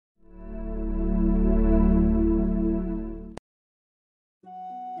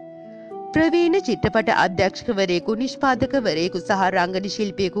ප්‍රවීණ චිත්‍රපට අධ්‍යක්ෂකවරයෙකු නිෂ්පාදකවරයෙකු සහ රංගන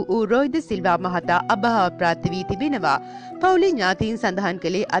ශිල්පියෙකු වූ රොයි ද සිල්වා මහතා අභාවප්‍රාප්ත වී තිබෙනවා. පවුලේ ඥාතීන් සඳහන්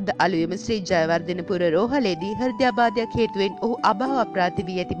කළේ අද අලුයම ශ්‍රී ජයවර්ධනපුර රෝහලේදී හෘදයාබාධයක් හේතුවෙන් ඔහු අභාවප්‍රාප්ත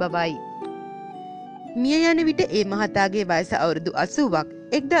වී ඇති බවයි. මිය යන විට ඒ මහතාගේ වයස අවුරුදු 80ක්.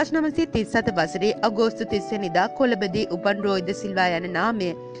 1937 වසරේ අගෝස්තු 30 වෙනිදා කොළඹදී උපන් රොයි ද සිල්වා යන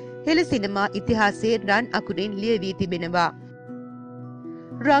නාමය හෙළ සිනමා ඉතිහාසයේ රන් අකුරින් ලියවී තිබෙනවා.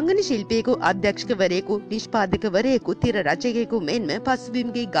 රංගන ශිල්පියෙකු අධ්‍යක්ෂකවරයෙකු නිෂ්පාදකවරයෙකු තිර රචකයෙකු මෙන්ම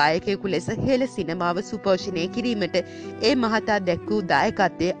පසුබිම්ගේ ගායකයෙකු ලෙස හෙළ සිනමාව සුපෝෂණය කිරීමට ඒ මහතා දැක් වූ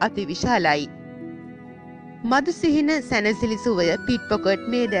දායකත්වය අති විශාලයි. මදු සිහින සැනසිලි සුවය පිට්පොකට්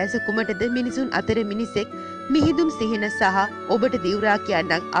මේ දැස කුමටද මිනිසුන් අතර මිනිසෙක් මිහිදුම් සිහින සහ ඔබට දිවුරා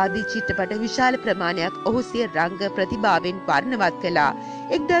කියන්නම් ආදී චිත්‍රපට විශාල ප්‍රමාණයක් ඔහු සිය රංග ප්‍රතිභාවෙන් වර්ණවත් කළා.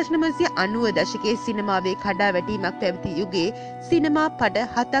 1990 දශකයේ සිනමාවේ කඩාවැටීමක් පැවති යුගයේ සිනමා පට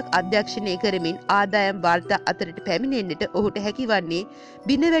 7ක් අධ්‍යක්ෂණය කරමින් ආදායම් වාර්තා අතරට පැමිණෙන්නට ඔහුට හැකිවන්නේ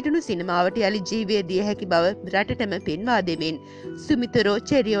බිඳ වැටුණු සිනමාවට යලි ජීවය දිය හැකි බව රටටම පෙන්වා දෙමින් සුමිතරෝ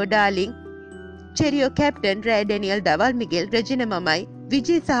චෙරියෝ ඩාලිං චෙරියෝ කැප්ටන් රෑ ඩැනියල් දවල් මිගෙල් රජින මමයි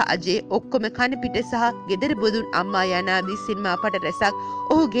විජේ සහ අජේ ඔක්කොම කනපිට සහ ගෙදර බොදුන් අම්මා යනාදී සිනමා පට රැසක්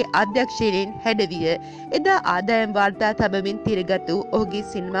ඔහුගේ අධ්‍යක්ෂණයෙන් හැඩවිය. එදා ආදායම් වාර්තා තබමින් තිරගත් වූ ඔහුගේ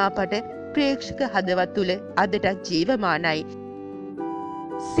සිනමා පට ප්‍රේක්ෂක හදවත් තුළ අදටත් ජීවමානයි.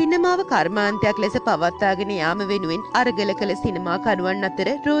 සිනමාව කර්මාන්තයක් ලෙස පවත්වාගෙන යාම වෙනුවෙන් අරගල කළ සිනමා කරුවන් අතර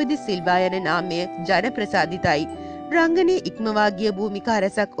රොයි ද සිල්වා යන නාමය ජන ප්‍රසාදිතයි. රංගනයේ ඉක්මවා ගිය භූමිකා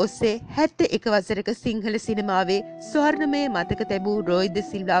රැසක් ඔස්සේ 71 වසරක සිංහල සිනමාවේ ස්වර්ණමය මතක තැබූ රොයි ද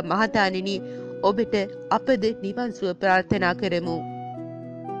සිල්වා මහතාණෙනි ඔබට අපද නිවන් සුව ප්‍රාර්ථනා කරමු.